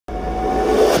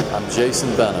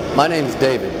Jason Benham. My name's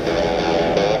David.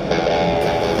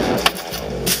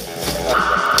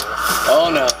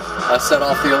 Oh no, I set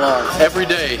off the alarm. Every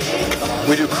day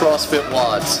we do CrossFit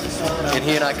WODs, and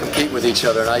he and I compete with each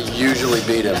other, and I usually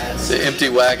beat him. The empty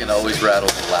wagon always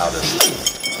rattles the loudest.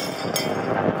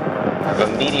 A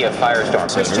media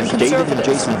firestorm. David and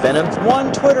Jason Benham.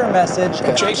 One Twitter message.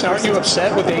 Jason, aren't you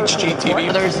upset with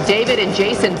HGTV? There's David and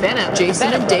Jason Benham.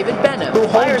 Jason and David Benham. Who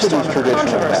hold to these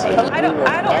traditional values. I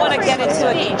don't want to get into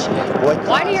it.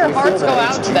 Why do your hearts go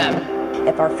out to them?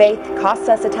 If our faith costs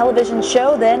us a television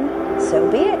show, then so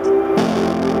be it.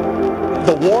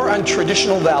 The war on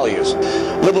traditional values.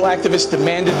 Liberal activists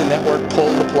demanded the network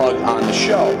pull the plug on the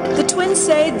show. The twins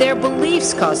say their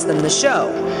beliefs cost them the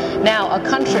show. Now, a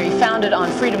country founded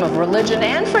on freedom of religion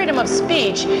and freedom of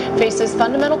speech faces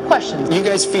fundamental questions. You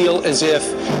guys feel as if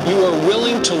you are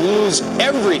willing to lose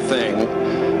everything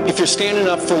if you're standing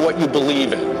up for what you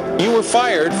believe in. You were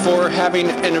fired for having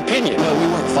an opinion. No, we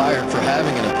weren't fired for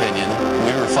having an opinion.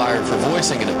 We were fired for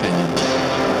voicing an opinion.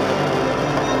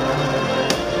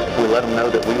 We let them know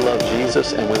that we love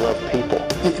Jesus and we love people.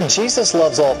 Jesus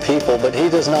loves all people, but he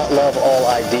does not love all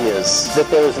ideas. That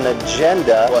there is an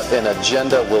agenda. What an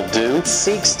agenda will do. It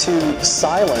seeks to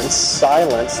silence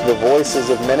the voices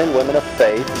of men and women of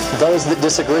faith, those that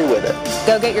disagree with it.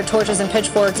 Go get your torches and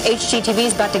pitchforks.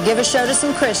 HGTV's about to give a show to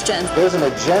some Christians. There's an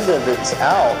agenda that's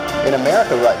out in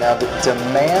America right now that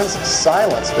demands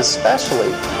silence,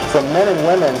 especially from men and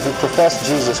women who profess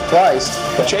Jesus Christ.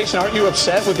 Jason, aren't you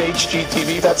upset with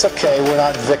HGTV? That's okay. We're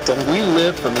not victims. We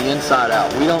live from the inside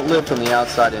out. We don't live from the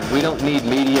outside in. We don't need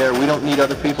media. We don't need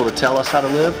other people to tell us how to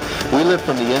live. We live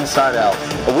from the inside out.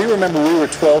 We remember we were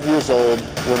 12 years old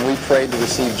when we prayed to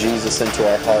receive Jesus into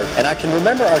our heart. And I can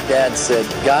remember our dad said,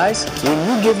 guys, when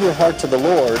you give your heart to the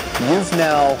Lord, you've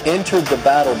now entered the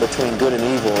battle between good and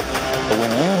evil. But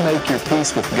when you make your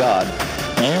peace with God,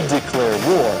 you declare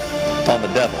war on the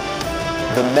devil.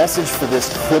 The message for this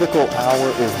critical hour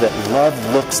is that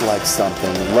love looks like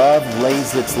something. Love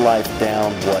lays its life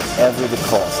down, whatever the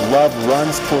cost. Love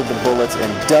runs toward the bullets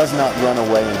and does not run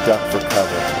away and duck for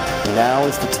cover. Now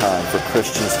is the time for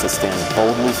Christians to stand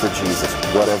boldly for Jesus,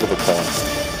 whatever the cost.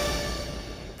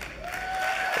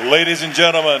 Ladies and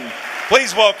gentlemen,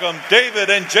 please welcome David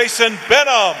and Jason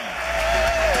Benham.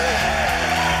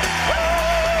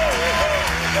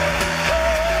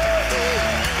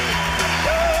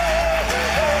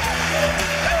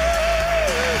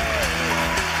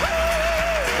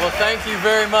 Well, thank you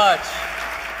very much.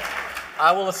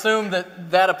 I will assume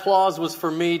that applause was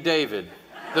for me, David,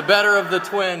 the better of the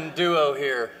twin duo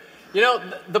here. You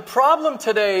know, the problem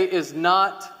today is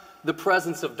not the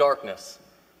presence of darkness.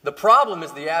 The problem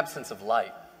is the absence of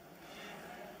light.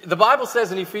 The Bible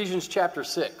says in Ephesians chapter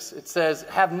 6, it says,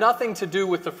 have nothing to do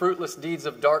with the fruitless deeds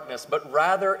of darkness, but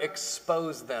rather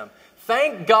expose them.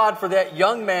 Thank God for that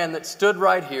young man that stood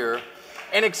right here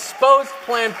and exposed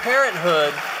Planned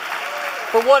Parenthood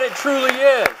for what it truly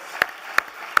is.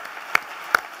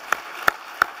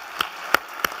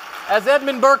 As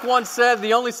Edmund Burke once said,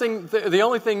 the only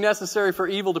thing necessary for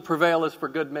evil to prevail is for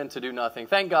good men to do nothing.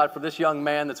 Thank God for this young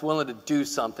man that's willing to do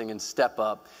something and step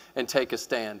up and take a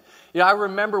stand. You know, I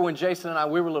remember when Jason and I,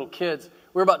 we were little kids.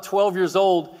 We were about 12 years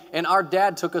old, and our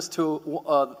dad took us to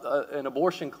an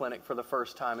abortion clinic for the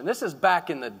first time. And this is back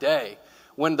in the day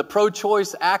when the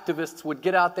pro-choice activists would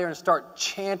get out there and start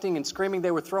chanting and screaming.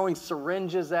 They were throwing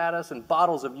syringes at us and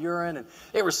bottles of urine, and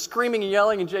they were screaming and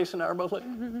yelling, and Jason and I were both like,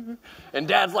 and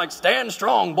Dad's like, stand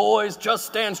strong, boys, just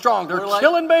stand strong. They're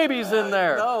killing babies in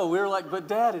there. No, we were like, but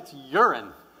Dad, it's urine.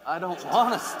 I don't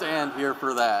want to stand here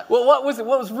for that. Well, what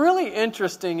was really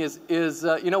interesting is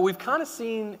you know, we've kind of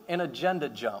seen an agenda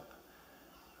jump.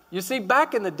 You see,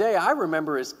 back in the day, I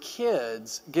remember as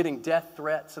kids getting death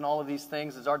threats and all of these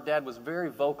things, as our dad was very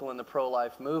vocal in the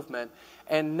pro-life movement.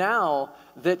 And now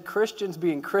that Christians,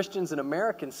 being Christians and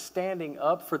Americans, standing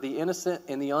up for the innocent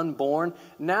and the unborn,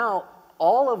 now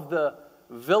all of the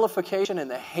vilification and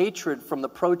the hatred from the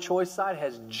pro-choice side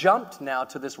has jumped now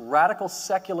to this radical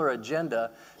secular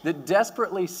agenda that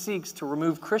desperately seeks to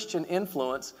remove Christian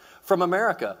influence from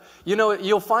America. You know,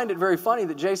 you'll find it very funny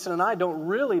that Jason and I don't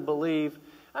really believe...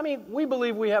 I mean, we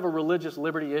believe we have a religious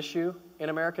liberty issue in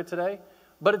America today,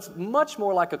 but it's much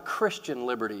more like a Christian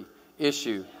liberty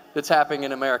issue that's happening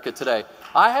in America today.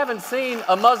 I haven't seen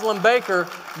a Muslim baker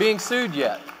being sued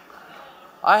yet.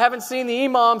 I haven't seen the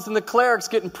imams and the clerics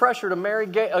getting pressure to marry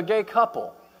a gay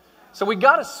couple. So we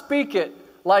got to speak it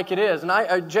like it is.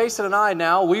 And Jason and I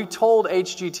now, we told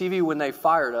HGTV when they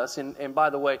fired us, and by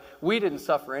the way, we didn't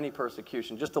suffer any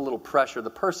persecution, just a little pressure. The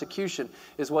persecution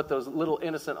is what those little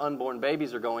innocent unborn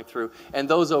babies are going through, and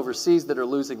those overseas that are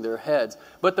losing their heads.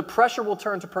 But the pressure will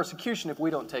turn to persecution if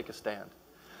we don't take a stand.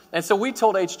 And so we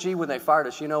told HG when they fired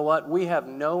us, you know what? We have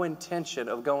no intention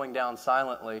of going down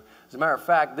silently. As a matter of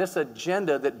fact, this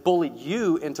agenda that bullied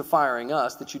you into firing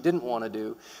us, that you didn't want to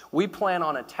do, we plan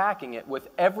on attacking it with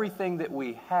everything that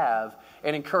we have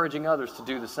and encouraging others to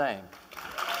do the same.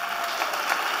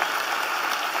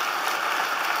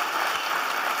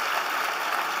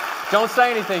 Don't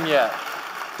say anything yet.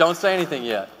 Don't say anything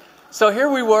yet. So here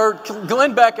we were.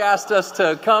 Glenn Beck asked us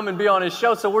to come and be on his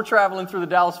show, so we're traveling through the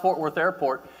Dallas-Fort Worth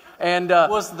airport. And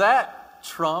was that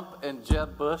Trump and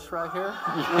Jeb Bush right here?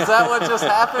 Was that what just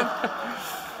happened?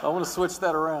 I want to switch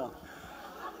that around.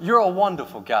 You're a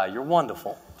wonderful guy. You're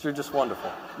wonderful. You're just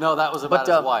wonderful. No, that was about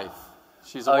his wife.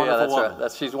 She's a wonderful woman.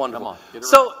 Right. She's wonderful. Come on, get it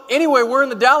so right. Anyway, we're in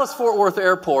the Dallas-Fort Worth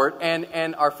airport,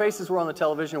 and our faces were on the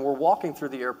television. We're walking through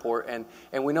the airport, and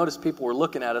we noticed people were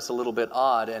looking at us a little bit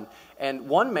odd. And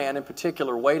one man in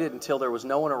particular waited until there was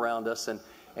no one around us, and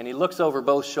he looks over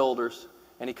both shoulders,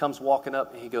 and he comes walking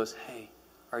up, and he goes, "Hey,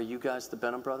 are you guys the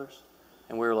Benham brothers?"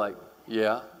 And we were like,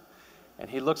 "Yeah." And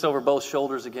he looks over both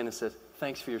shoulders again and says,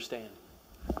 "Thanks for your stand."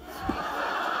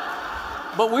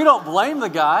 But we don't blame the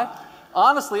guy.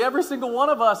 Honestly, every single one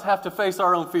of us have to face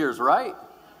our own fears, right?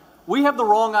 We have the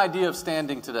wrong idea of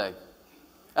standing today.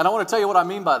 And I want to tell you what I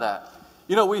mean by that.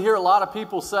 You know, we hear a lot of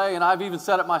people say, and I've even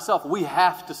said it myself, we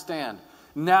have to stand.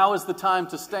 Now is the time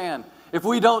to stand. If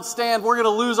we don't stand, we're going to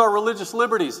lose our religious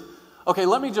liberties. Okay,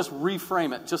 let me just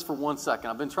reframe it just for 1 second.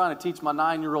 I've been trying to teach my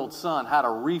 9-year-old son how to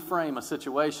reframe a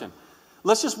situation.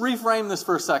 Let's just reframe this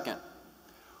for a second.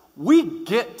 We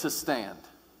get to stand.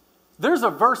 There's a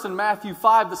verse in Matthew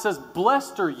 5 that says,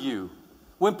 "Blessed are you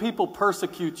when people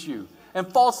persecute you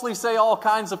and falsely say all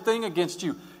kinds of things against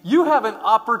you." You have an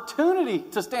opportunity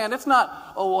to stand. It's not,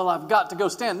 "Oh, well, I've got to go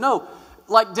stand." No,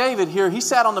 like David here, he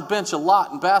sat on the bench a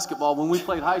lot in basketball when we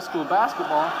played high school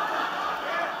basketball.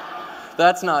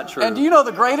 That's not true. And do you know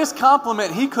the greatest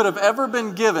compliment he could have ever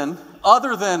been given,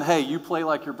 other than, "Hey, you play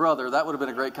like your brother," that would have been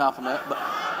a great compliment. But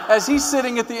as he's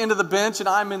sitting at the end of the bench and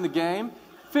I'm in the game,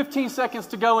 15 seconds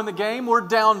to go in the game, we're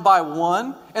down by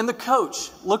 1, and the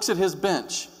coach looks at his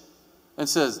bench and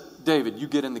says, "David, you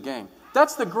get in the game."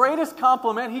 That's the greatest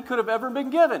compliment he could have ever been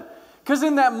given. Because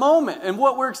in that moment, and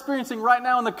what we're experiencing right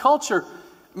now in the culture,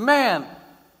 man,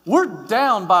 we're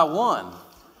down by 1.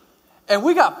 And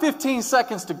we got 15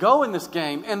 seconds to go in this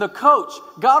game, and the coach,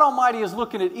 God Almighty, is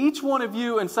looking at each one of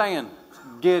you and saying,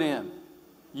 "Get in.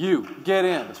 You, get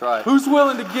in." That's right. Who's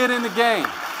willing to get in the game?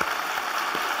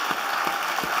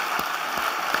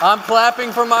 I'm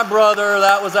clapping for my brother.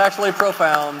 That was actually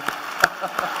profound.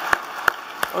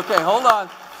 Okay, hold on.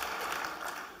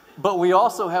 But we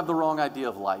also have the wrong idea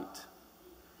of light.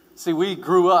 See, we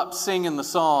grew up singing the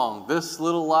song, "This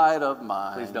Little Light of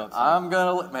Mine." Please don't sing. I'm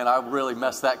gonna, man, I really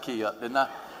messed that key up, didn't I?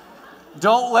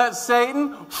 "Don't let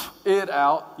Satan it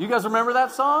out." You guys remember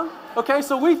that song? Okay,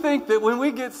 so we think that when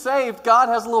we get saved, God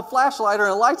has a little flashlight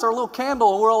or lights our little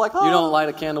candle, and we're all like, "Oh, You don't light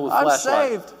a candle with I'm flashlight.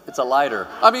 saved." It's a lighter.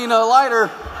 I mean, a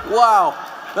lighter. Wow,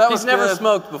 that was He's never good.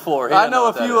 smoked before. He I doesn't know a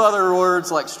what that few is. other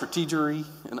words like strategery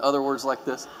and other words like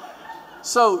this.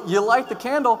 So you light the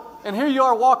candle, and here you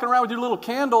are walking around with your little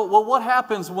candle. Well, what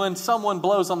happens when someone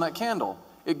blows on that candle?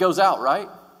 It goes out, right?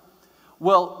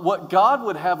 Well, what God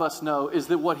would have us know is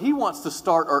that what He wants to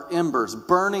start are embers,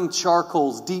 burning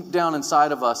charcoals deep down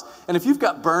inside of us. And if you've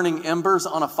got burning embers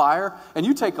on a fire, and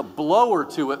you take a blower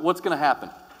to it, what's going to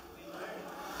happen?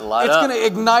 It's going to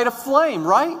ignite a flame,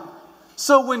 right?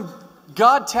 So when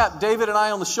God tapped David and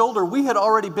I on the shoulder, we had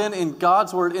already been in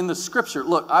God's Word, in the Scripture.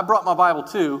 Look, I brought my Bible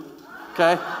too.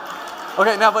 Okay?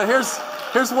 Okay, now, but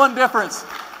here's one difference.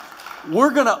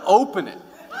 We're going to open it.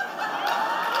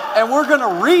 And we're going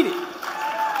to read it.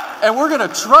 And we're going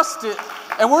to trust it.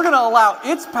 And we're going to allow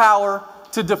its power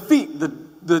to defeat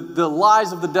the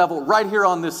lies of the devil right here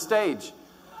on this stage.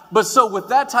 But so with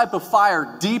that type of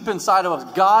fire deep inside of us,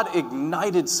 God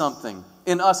ignited something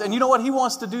in us. And you know what? He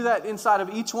wants to do that inside of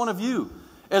each one of you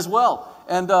as well.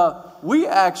 And we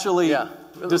actually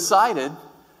decided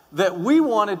that we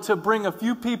wanted to bring a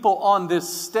few people on this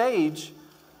stage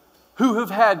who have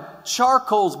had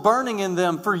charcoals burning in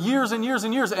them for years and years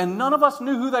and years, and none of us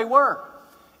knew who they were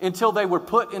until they were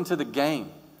put into the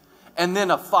game. And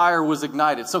then a fire was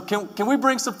ignited. So can we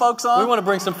bring some folks on? We want to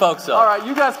bring some folks up. All right,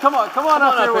 you guys, come on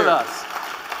up here with us.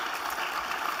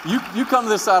 You come to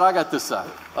this side, I got this side.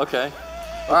 Okay.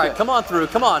 All right, come on through,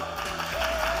 come on.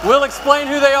 We'll explain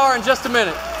who they are in just a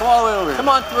minute. Come all the way over here. Come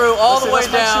on through, all the way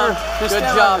down. Sure. Good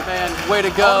job, man. Way to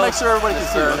go. I want to make sure everybody can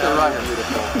see it. Okay, right here.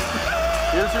 Beautiful.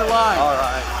 Here's your line. All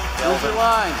right. Here's your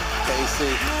line.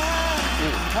 Casey.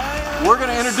 We're going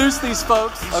to introduce these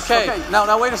folks. Okay.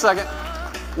 Now wait a second.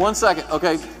 1 second.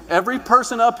 Okay. Every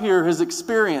person up here has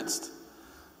experienced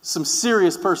some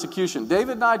serious persecution.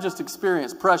 David and I just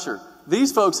experienced pressure.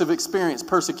 These folks have experienced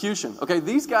persecution. Okay,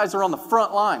 these guys are on the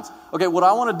front lines. Okay, what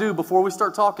I want to do before we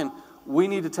start talking, we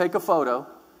need to take a photo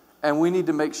and we need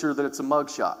to make sure that it's a mug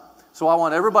shot. So I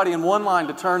want everybody in one line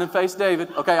to turn and face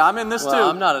David. Okay, I'm in this too.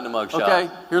 I'm not in the mug shot. Okay,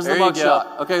 here's the mug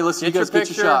shot. Okay, let's you guys get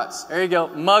your shots. There you go.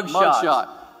 Mug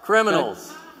shot.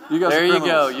 Criminals. Okay. You guys there are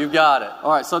criminals. You go. You got it.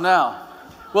 All right, so now.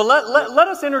 Well, let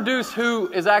us introduce who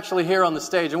is actually here on the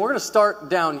stage. And we're going to start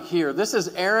down here. This is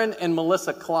Aaron and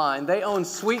Melissa Klein. They own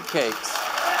Sweet Cakes.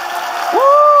 Woo, woo,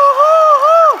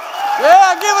 woo.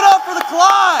 Yeah, give it up for the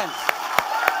Kleins.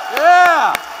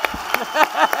 Yeah.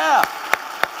 Yeah.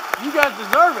 You guys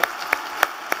deserve it.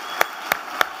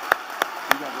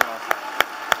 You guys are awesome.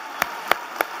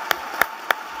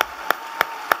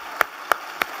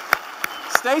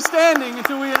 Stay standing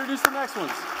until we introduce the next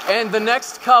ones. And the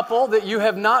next couple that you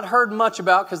have not heard much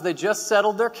about because they just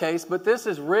settled their case, but this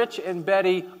is Rich and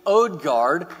Betty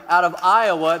Odegaard out of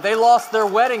Iowa. They lost their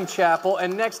wedding chapel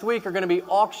and next week are going to be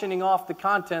auctioning off the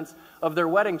contents of their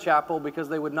wedding chapel because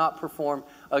they would not perform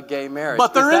a gay marriage.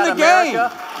 But they're in the game.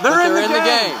 They're in the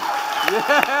game.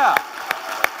 Yeah.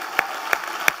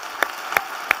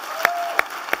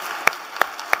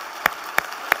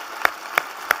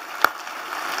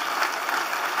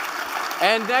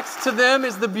 And next to them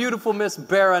is the beautiful Miss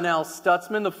Baronelle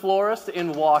Stutzman, the florist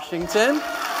in Washington.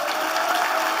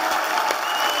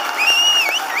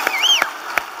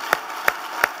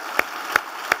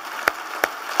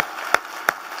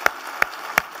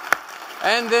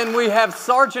 And then we have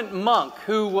Sergeant Monk,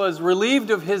 who was relieved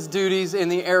of his duties in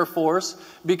the Air Force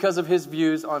because of his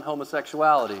views on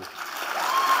homosexuality.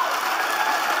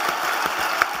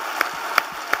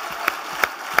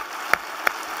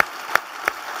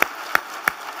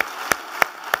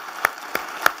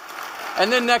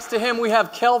 And then next to him, we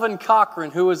have Kelvin Cochran,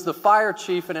 who was the fire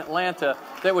chief in Atlanta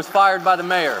that was fired by the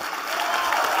mayor.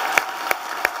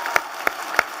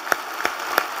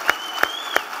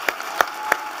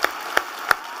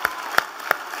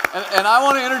 And I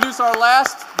want to introduce our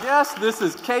last guest. This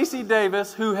is Casey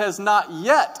Davis, who has not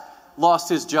yet lost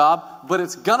his job, but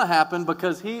it's going to happen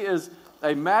because he is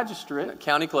a magistrate.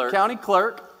 County clerk. County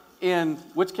clerk in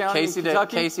which county in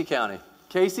Kentucky? Casey County.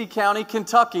 Casey County,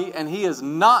 Kentucky, and he is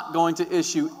not going to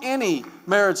issue any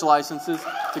marriage licenses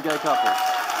to gay couples.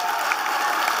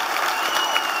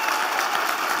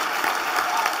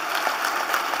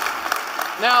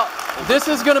 Now, this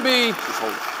is going to be,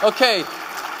 okay,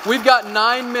 we've got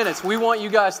 9 minutes. We want you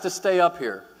guys to stay up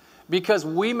here because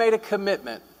we made a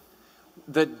commitment.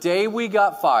 The day we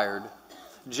got fired,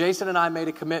 Jason and I made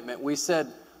a commitment. We said,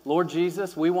 Lord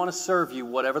Jesus, we want to serve you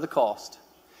whatever the cost.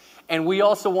 And we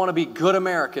also want to be good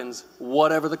Americans,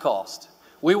 whatever the cost.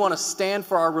 We want to stand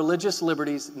for our religious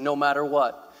liberties no matter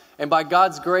what. And by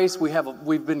God's grace,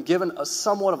 we've been given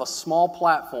somewhat of a small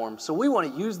platform. So we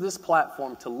want to use this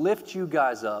platform to lift you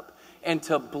guys up and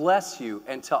to bless you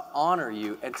and to honor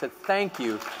you and to thank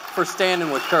you for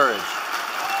standing with courage.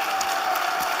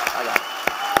 I got it.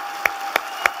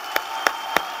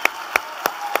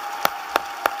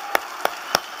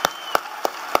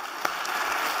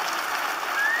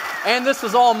 And this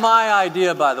was all my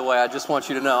idea, by the way. I just want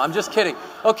you to know. I'm just kidding.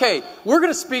 Okay, we're going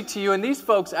to speak to you, and these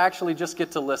folks actually just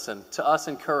get to listen to us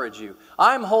encourage you.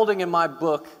 I'm holding in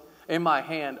my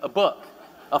hand,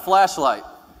 a flashlight.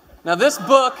 Now, this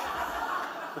book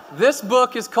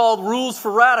is called Rules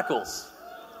for Radicals.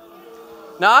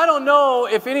 Now, I don't know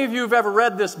if any of you have ever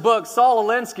read this book. Saul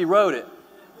Alinsky wrote it.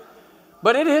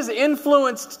 But it has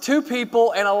influenced two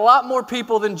people and a lot more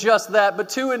people than just that. But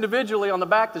two individually. On the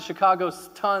back, the Chicago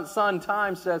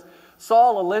Sun-Times says,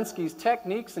 Saul Alinsky's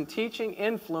techniques and teaching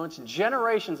influenced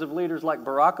generations of leaders like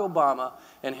Barack Obama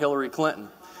and Hillary Clinton.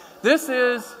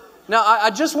 Now, I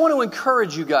just want to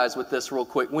encourage you guys with this real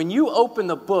quick. When you open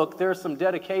the book, there are some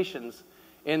dedications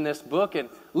in this book. And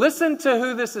listen to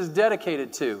who this is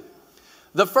dedicated to.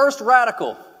 The first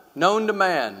radical known to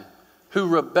man, who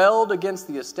rebelled against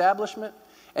the establishment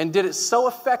and did it so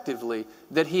effectively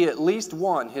that he at least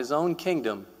won his own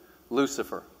kingdom,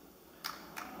 Lucifer.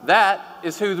 That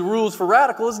is who the Rules for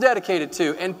Radical is dedicated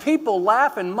to. And people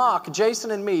laugh and mock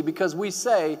Jason and me because we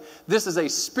say this is a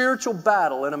spiritual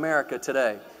battle in America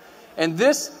today. And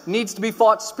this needs to be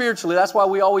fought spiritually. That's why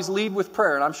we always lead with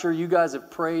prayer. And I'm sure you guys have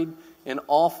prayed an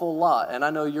awful lot. And I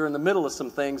know you're in the middle of some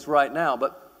things right now.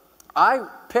 But I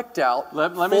picked out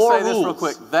Let me four say this rules. real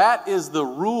quick. That is the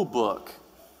rule book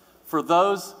for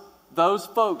those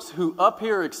folks who up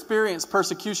here experience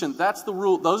persecution. That's the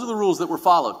rule. Those are the rules that were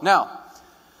followed. Now,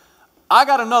 I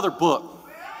got another book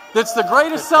that's the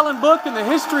greatest selling book in the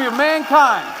history of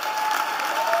mankind.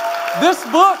 This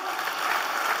book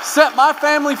set my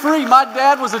family free. My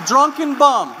dad was a drunken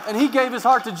bum, and he gave his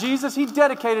heart to Jesus. He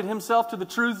dedicated himself to the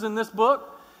truths in this book.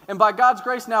 And by God's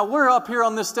grace, now we're up here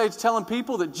on this stage telling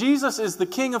people that Jesus is the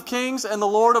King of Kings and the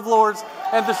Lord of Lords.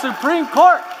 And the Supreme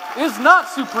Court is not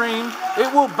supreme.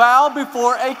 It will bow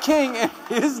before a king. And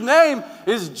his name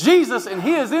is Jesus, and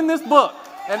he is in this book.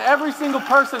 And every single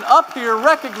person up here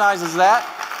recognizes that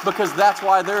because that's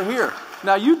why they're here.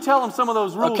 Now, you tell them some of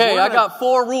those rules. Okay, I got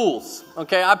 4 rules.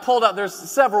 Okay, I pulled out, there's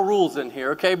several rules in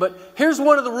here, okay? But here's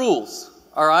one of the rules,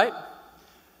 all right?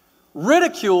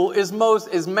 Ridicule is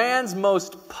man's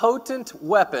most potent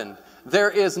weapon.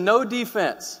 There is no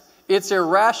defense. It's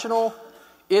irrational.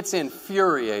 It's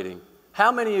infuriating.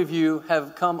 How many of you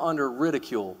have come under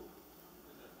ridicule?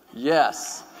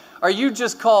 Yes. Are you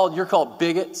you're called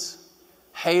bigots,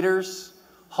 haters,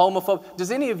 homophobes?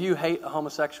 Does any of you hate a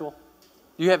homosexual?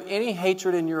 Do you have any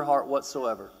hatred in your heart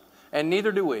whatsoever? And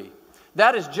neither do we.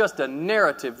 That is just a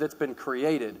narrative that's been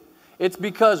created. It's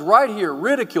because right here,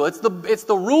 ridicule, it's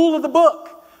the rule of the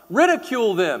book.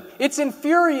 Ridicule them. It's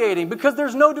infuriating because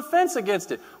there's no defense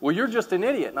against it. Well, you're just an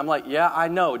idiot. And I'm like, yeah, I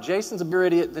know. Jason's a bigger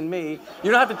idiot than me.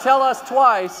 You don't have to tell us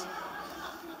twice.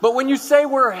 But when you say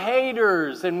we're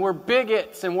haters and we're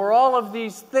bigots and we're all of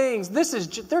these things,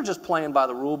 they're just playing by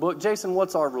the rule book. Jason,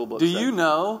 what's our rule book? Do you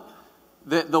know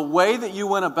that the way that you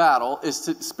win a battle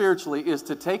spiritually is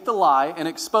to take the lie and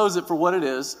expose it for what it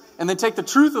is, and then take the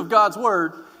truth of God's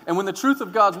word. And when the truth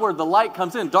of God's word, the light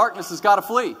comes in, darkness has got to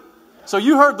flee. So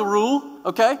you heard the rule,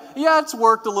 okay? Yeah, it's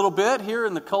worked a little bit here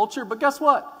in the culture, but guess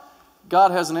what? God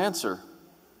has an answer.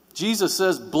 Jesus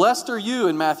says, blessed are you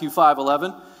in Matthew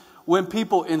 5:11, when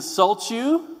people insult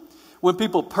you, when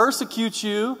people persecute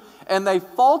you, and they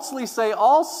falsely say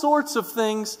all sorts of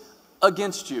things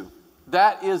against you.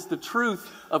 That is the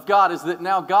truth of God, is that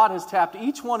now God has tapped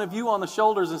each one of you on the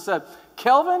shoulders and said,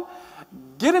 Kelvin,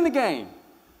 get in the game.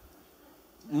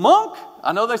 Monk,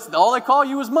 I know all they call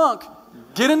you is monk.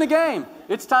 Get in the game.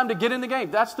 It's time to get in the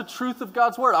game. That's the truth of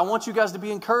God's word. I want you guys to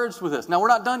be encouraged with this. Now, we're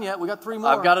not done yet. We got 3 more.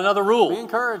 I've got another rule. Be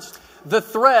encouraged. The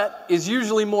threat is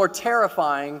usually more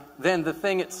terrifying than the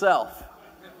thing itself.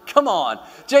 Come on.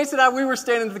 Jason and I, we were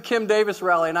standing at the Kim Davis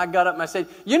rally, and I got up and I said,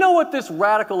 you know what this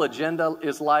radical agenda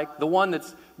is like? The one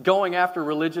that's going after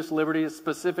religious liberty,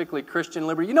 specifically Christian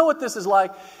liberty. You know what this is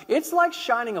like? It's like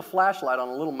shining a flashlight on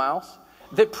a little mouse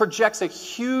that projects a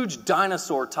huge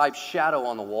dinosaur-type shadow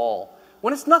on the wall.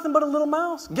 When it's nothing but a little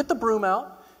mouse, get the broom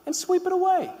out and sweep it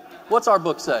away. What's our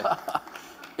book say?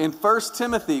 In 1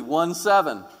 Timothy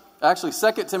 1:7, actually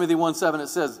 2 Timothy 1:7, it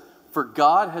says, for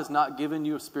God has not given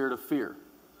you a spirit of fear,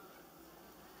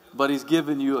 but He's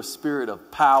given you a spirit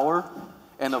of power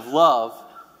and of love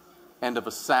and of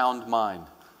a sound mind.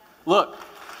 Look,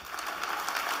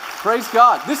 praise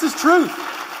God. This is truth.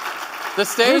 The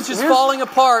stage is falling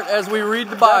apart as we read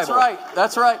the Bible.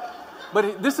 That's right.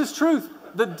 But this is truth.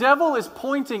 The devil is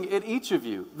pointing at each of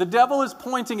you. The devil is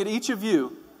pointing at each of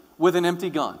you with an empty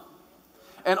gun.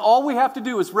 And all we have to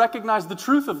do is recognize the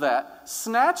truth of that,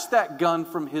 snatch that gun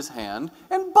from his hand,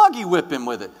 and buggy whip him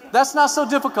with it. That's not so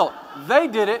difficult. They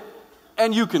did it,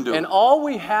 and you can do it. And all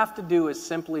we have to do is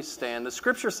simply stand. The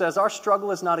scripture says our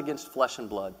struggle is not against flesh and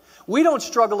blood. We don't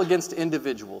struggle against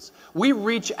individuals. We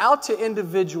reach out to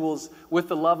individuals with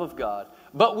the love of God,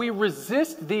 but we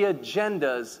resist the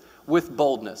agendas with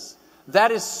boldness.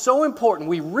 That is so important.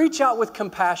 We reach out with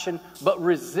compassion, but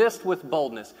resist with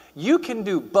boldness. You can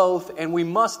do both, and we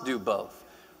must do both.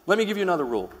 Let me give you another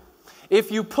rule.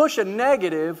 If you push a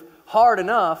negative hard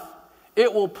enough,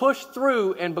 it will push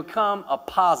through and become a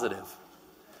positive.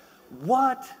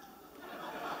 What?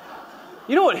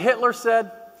 You know what Hitler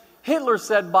said? Hitler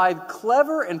said, by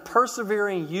clever and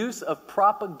persevering use of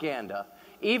propaganda,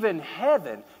 even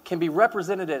heaven can be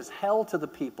represented as hell to the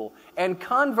people, and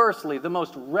conversely, the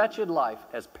most wretched life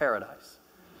as paradise.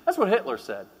 That's what Hitler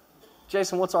said.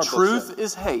 Jason, what's our book say? Truth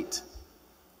is hate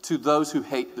to those who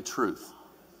hate the truth.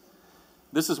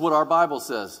 This is what our Bible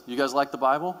says. You guys like the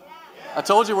Bible? I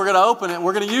told you we're going to open it,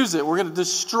 we're going to use it, we're going to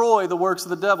destroy the works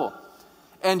of the devil.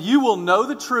 And you will know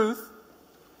the truth,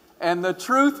 and the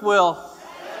truth will...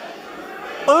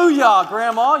 Booyah,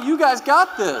 Grandma, you guys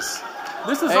got this.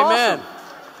 This is Amen. Awesome.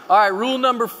 All right, rule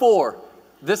number 4.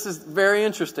 This is very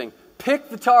interesting. Pick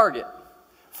the target,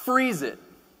 freeze it,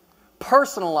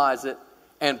 personalize it,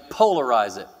 and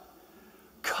polarize it.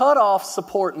 cut off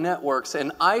support networks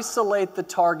and isolate the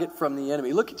target from the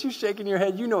enemy. Look at you shaking your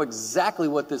head. You know exactly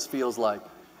what this feels like.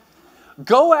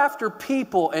 Go after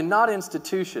people and not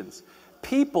institutions.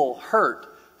 People hurt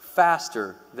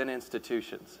faster than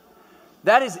institutions.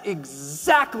 That is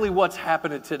exactly what's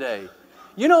happening today.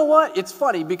 You know what? It's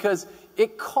funny because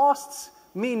it costs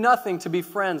me nothing to be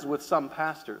friends with some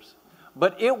pastors,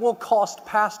 but it will cost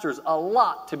pastors a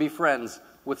lot to be friends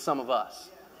with some of us.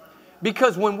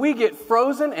 Because when we get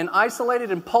frozen and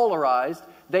isolated and polarized,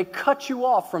 they cut you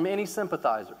off from any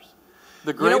sympathizers.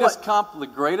 The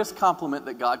greatest compliment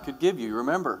that God could give you,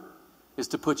 remember, is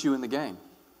to put you in the game.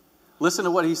 Listen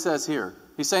to what he says here.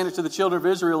 He's saying it to the children of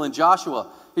Israel in Joshua.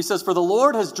 He says, "For the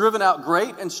Lord has driven out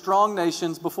great and strong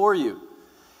nations before you.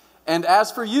 And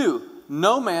as for you,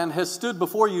 no man has stood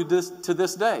before you to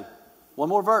this day." One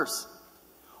more verse.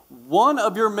 "One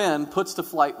of your men puts to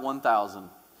flight 1,000.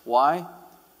 Why?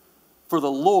 For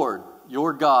the Lord,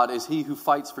 your God, is he who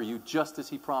fights for you, just as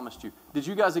he promised you." Did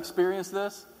you guys experience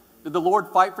this? Did the Lord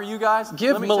fight for you guys?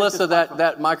 Give Melissa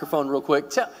that microphone real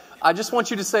quick. I just want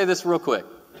you to say this real quick.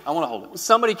 I want to hold it.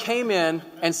 Somebody came in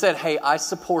and said, "Hey, I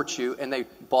support you," and they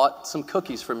bought some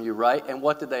cookies from you, right? And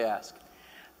what did they ask?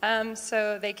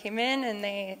 So they came in and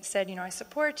they said, "I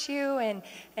support you,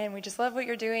 and we just love what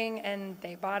you're doing." And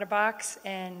they bought a box,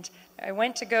 and I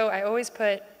always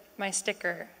put my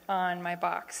sticker on my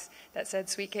box that said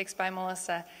 "Sweet Cakes by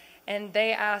Melissa." And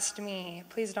they asked me,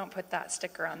 "Please don't put that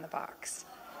sticker on the box."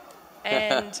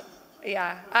 And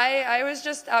yeah, I was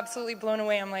just absolutely blown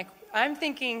away. I'm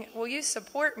thinking, well, you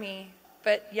support me,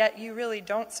 but yet you really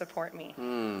don't support me.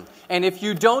 And if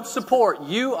you don't support,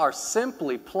 you are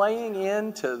simply playing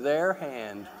into their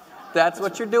hand. That's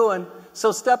what you're doing.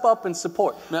 So step up and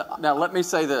support. Now let me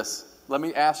say this. Let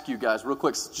me ask you guys real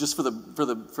quick, just for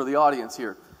the audience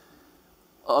here.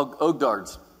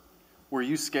 Ogdards, were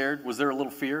you scared? Was there a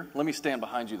little fear? Let me stand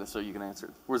behind you so you can answer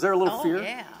it. Was there a little fear? Oh,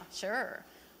 yeah, sure.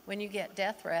 When you get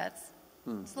death threats,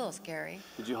 it's a little scary.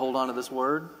 Did you hold on to this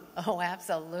word? Oh,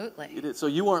 absolutely. You did. So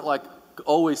you weren't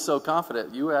always so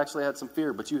confident. You actually had some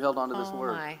fear, but you held on to this word.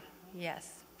 Oh, my.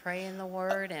 Yes. Praying the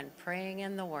word and praying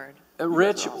in the word.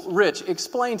 Rich,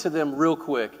 explain to them real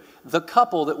quick. The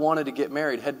couple that wanted to get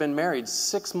married had been married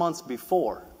 6 months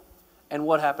before. And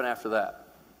what happened after that?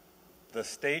 The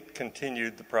state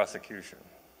continued the prosecution.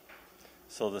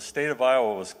 So the state of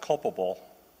Iowa was culpable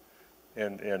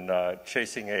in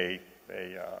chasing a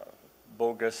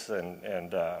bogus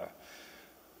and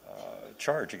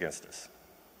charge against us,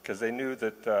 because they knew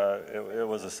that it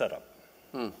was a setup.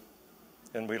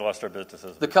 And we lost our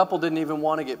businesses. The couple didn't even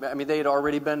want to get married. I mean, they had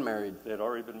already been married. They had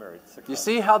already been married. 6 months. You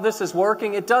see how this is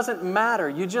working? It doesn't matter.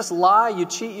 You just lie, you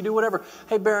cheat, you do whatever.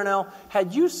 Hey, Benahm,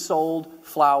 had you sold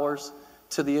flowers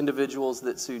to the individuals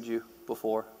that sued you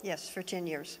before? Yes, for 10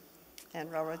 years.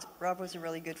 And Rob was a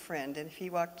really good friend. And if he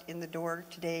walked in the door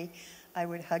today, I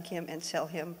would hug him and sell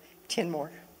him 10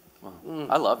 more. Wow.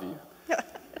 I love you.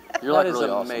 You're that really is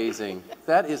awesome. Amazing.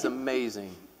 That is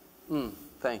amazing.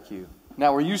 Thank you.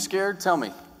 Now, were you scared? Tell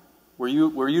me. Were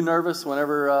you nervous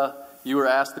whenever you were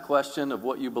asked the question of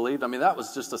what you believed? I mean, that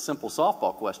was just a simple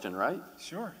softball question, right?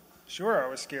 Sure, I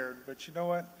was scared. But you know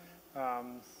what? I've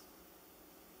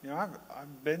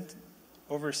been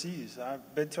overseas.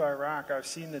 I've been to Iraq. I've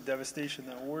seen the devastation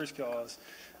that wars cause.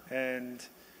 And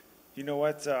you know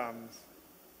what?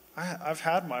 I've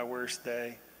had my worst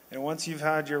day. And once you've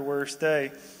had your worst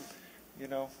day,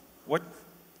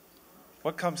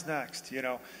 what comes next,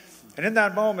 And in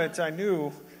that moment, I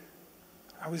knew,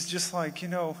 I was just like,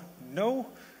 no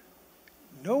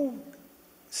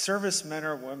servicemen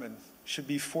or women should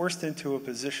be forced into a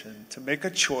position to make a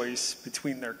choice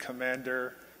between their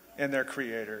commander and their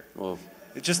creator. Well,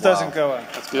 it just doesn't go on.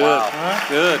 That's good. Wow. Huh?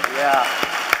 Good. Yeah.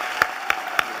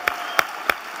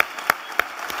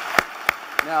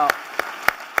 Now,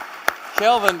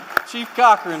 Kelvin, Chief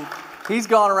Cochran, he's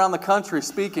gone around the country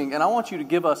speaking, and I want you to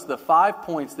give us the 5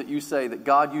 points that you say that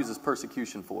God uses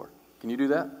persecution for. Can you do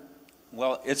that?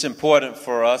 Well, it's important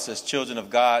for us as children of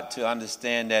God to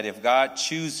understand that if God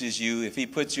chooses you, if he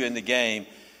puts you in the game,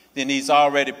 then he's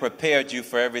already prepared you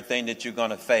for everything that you're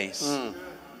going to face.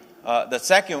 The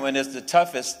second one is the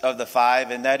toughest of the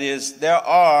 5, and that is there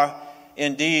are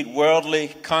indeed worldly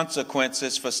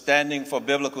consequences for standing for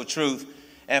biblical truth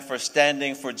and for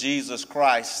standing for Jesus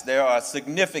Christ. There are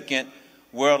significant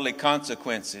worldly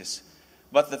consequences.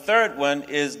 But the third one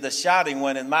is the shouting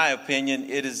one, in my opinion.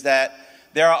 It is that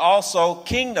there are also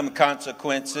kingdom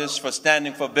consequences for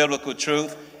standing for biblical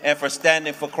truth and for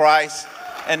standing for Christ.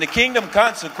 And the kingdom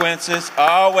consequences are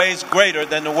always greater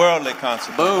than the worldly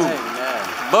consequences. Boom.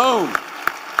 Amen. Boom.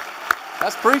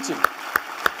 That's preaching.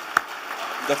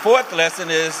 The fourth lesson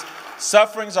is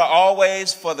sufferings are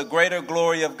always for the greater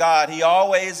glory of God. He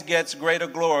always gets greater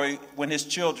glory when his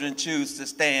children choose to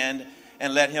stand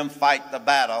and let him fight the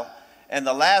battle. And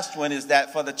the last one is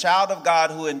that for the child of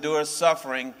God who endures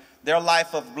suffering, their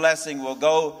life of blessing will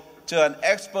go to an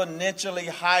exponentially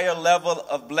higher level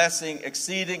of blessing,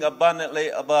 exceeding abundantly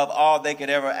above all they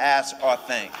could ever ask or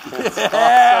think.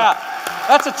 Yeah,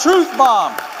 that's a truth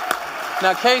bomb.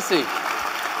 Now, Casey,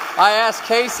 I asked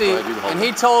Casey, and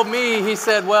he told me, he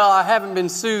said, well, I haven't been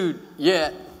sued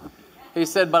yet. He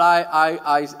said, but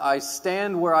I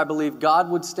stand where I believe God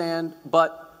would stand,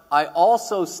 but I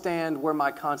also stand where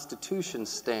my Constitution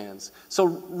stands. So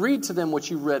read to them what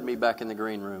you read me back in the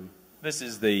green room. This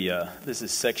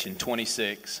is Section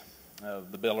 26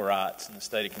 of the Bill of Rights in the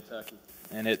state of Kentucky.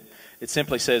 And it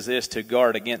simply says this: to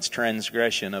guard against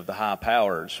transgression of the high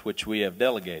powers which we have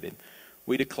delegated,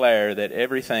 we declare that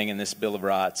everything in this Bill of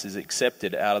Rights is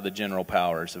accepted out of the general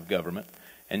powers of government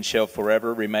and shall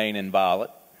forever remain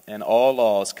inviolate, and all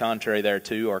laws contrary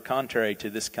thereto or contrary to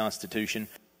this Constitution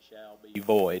shall be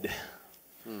void.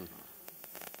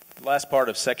 The last part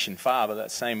of Section 5 of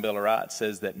that same Bill of Rights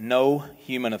says that no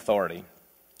human authority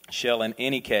shall in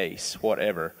any case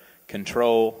whatever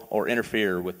control or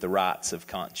interfere with the rights of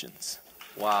conscience.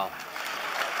 Wow.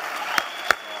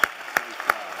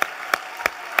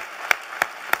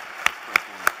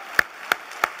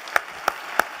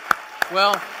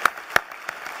 Well,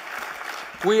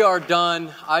 we are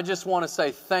done. I just want to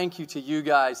say thank you to you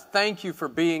guys. Thank you for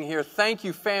being here. Thank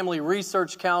you, Family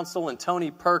Research Council and Tony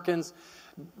Perkins.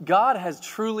 God has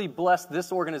truly blessed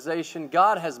this organization.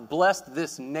 God has blessed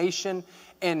this nation.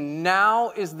 And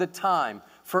now is the time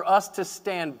for us to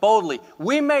stand boldly.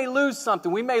 We may lose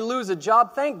something. We may lose a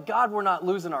job. Thank God we're not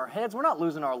losing our heads. We're not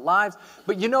losing our lives.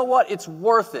 But you know what? It's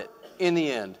worth it in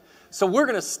the end. So we're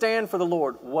going to stand for the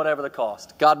Lord, whatever the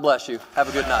cost. God bless you. Have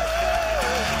a good night.